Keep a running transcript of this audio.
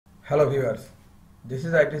Hello viewers, this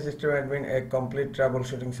is IT System Admin, a complete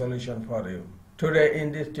troubleshooting solution for you. Today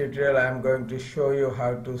in this tutorial I am going to show you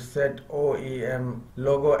how to set OEM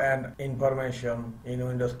logo and information in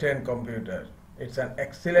Windows 10 computer. It's an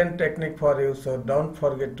excellent technique for you, so don't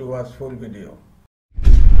forget to watch full video.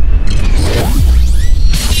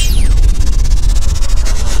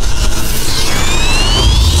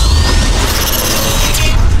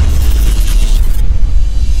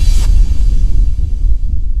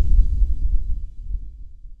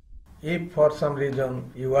 If for some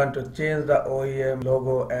reason you want to change the OEM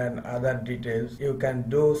logo and other details, you can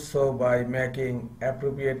do so by making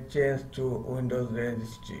appropriate change to Windows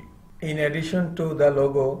registry. In addition to the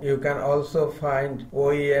logo, you can also find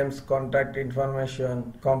OEM's contact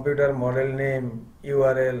information, computer model name,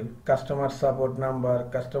 URL, customer support number,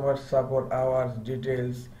 customer support hours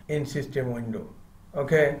details in system window.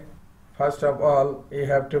 Okay, first of all, you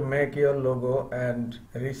have to make your logo and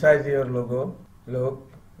resize your logo. Look.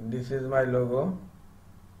 This is my logo.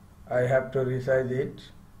 I have to resize it.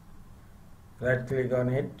 Right click on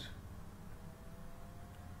it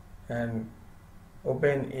and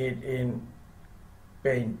open it in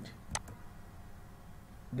Paint.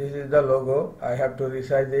 This is the logo. I have to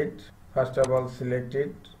resize it. First of all, select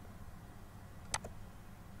it.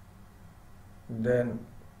 Then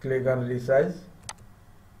click on resize.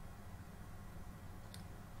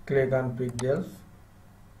 Click on pixels.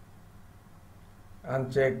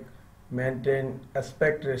 Uncheck maintain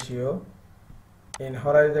aspect ratio. In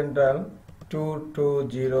horizontal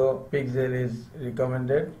 220 pixel is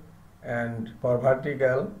recommended, and for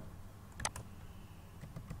vertical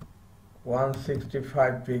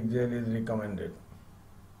 165 pixel is recommended.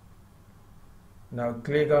 Now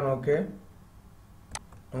click on OK.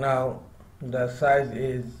 Now the size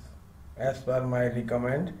is as per my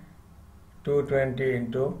recommend 220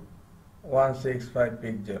 into 165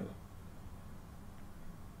 pixel.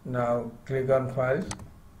 Now click on Files,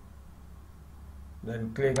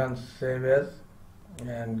 then click on Save As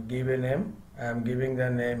and give a name. I am giving the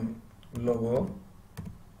name Logo,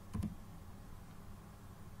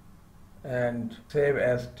 and Save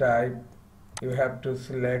As type. You have to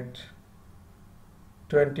select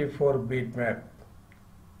 24-bit map.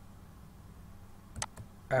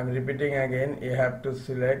 I am repeating again, you have to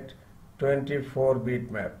select 24-bit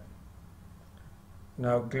map.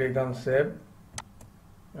 Now click on Save.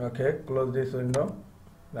 Okay, close this window.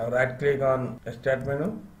 Now right click on Start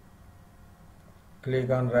menu, click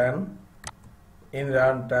on Run. In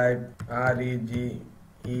Run type REGEDIT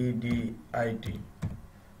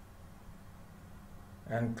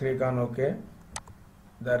and click on OK.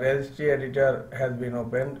 The registry editor has been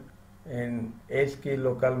opened in H key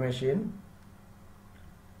local machine.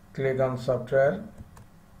 Click on Software,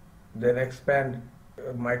 then expand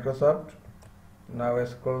Microsoft. Now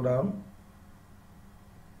scroll down.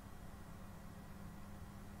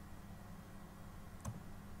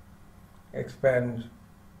 Expand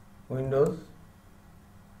Windows,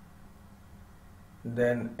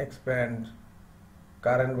 then expand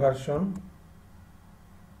current version,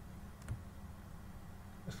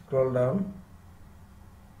 scroll down,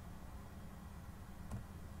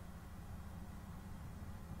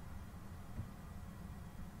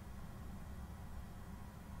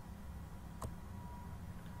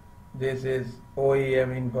 this is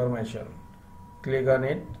OEM information. Click on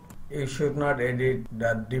it. You should not edit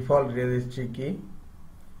the default registry key.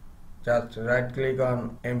 Just right click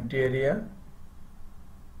on empty area,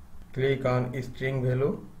 click on string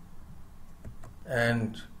value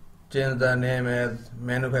and change the name as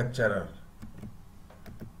manufacturer.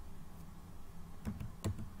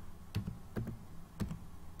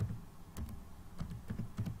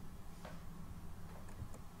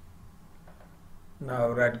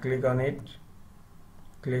 Now right click on it,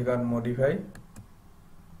 click on modify.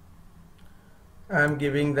 I am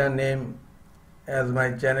giving the name as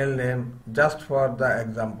my channel name just for the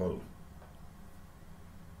example.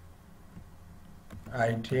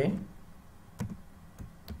 IT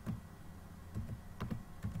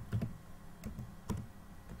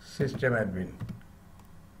System Admin.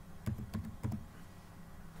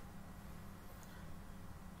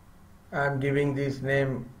 I am giving this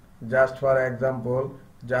name just for example,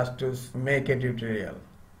 just to make a tutorial.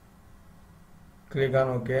 Click on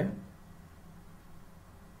OK.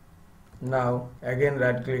 Now again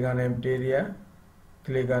right click on empty area,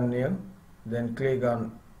 click on new, then click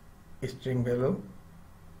on string value,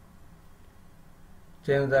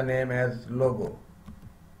 change the name as logo,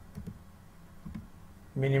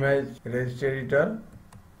 minimize registry editor.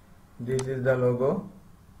 This is the logo.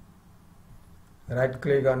 Right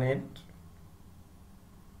click on it,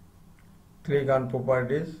 click on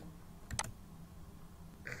properties,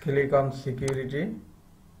 Click on security.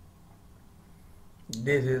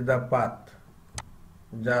 This is the path.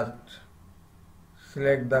 Just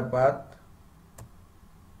select the path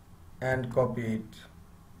and copy it.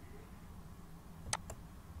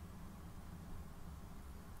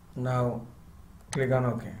 Now click on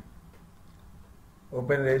OK.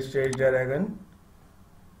 Open Registry Editor again.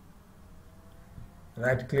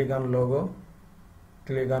 Right click on logo.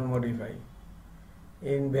 Click on modify.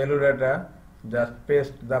 In value data, just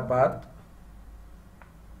paste the path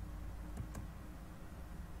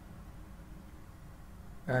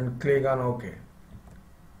and click on OK.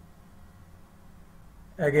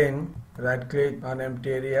 Again, right click on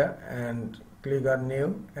empty area and click on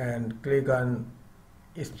new and click on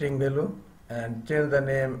string value and change the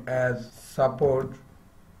name as support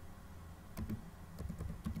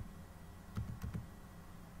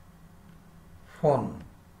phone.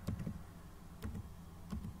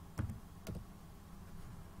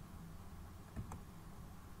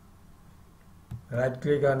 Right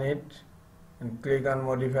click on it and click on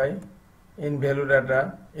modify. In value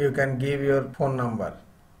data, you can give your phone number.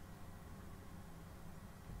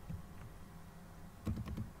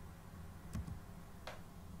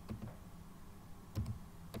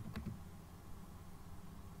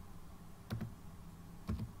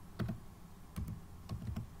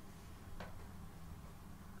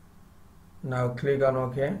 Now click on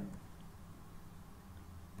OK.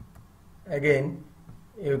 Again,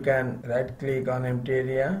 you can right click on empty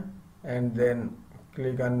area and then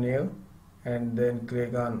click on new and then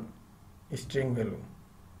click on string value.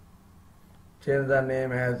 Change the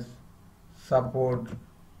name as support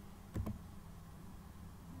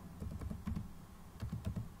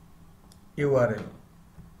URL.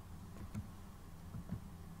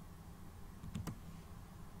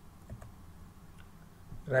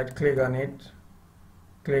 Right click on it,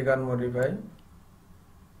 click on modify,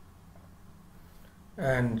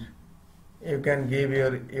 and you can give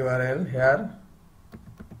your URL here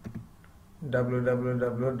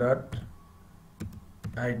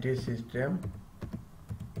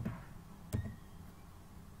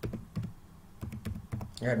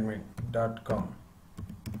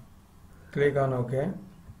Click on OK.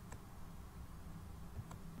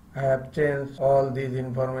 I have changed all these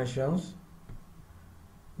informations.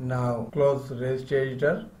 Now close Registry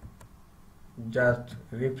Editor. Just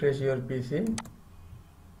refresh your PC.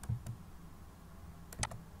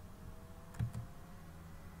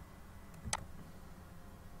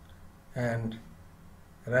 And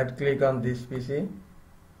right click on this PC.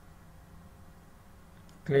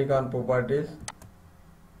 Click on Properties.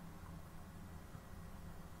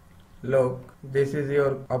 Look, this is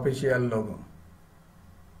your official logo.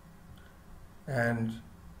 And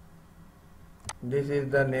this is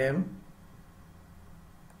the name.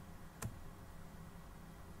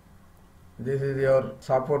 This is your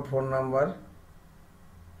support phone number.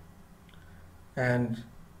 And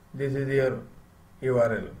this is your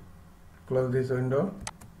URL. Close this window.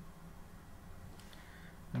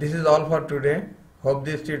 This is all for today. Hope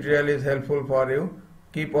this tutorial is helpful for you.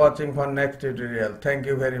 Keep watching for next tutorial. Thank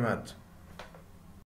you very much.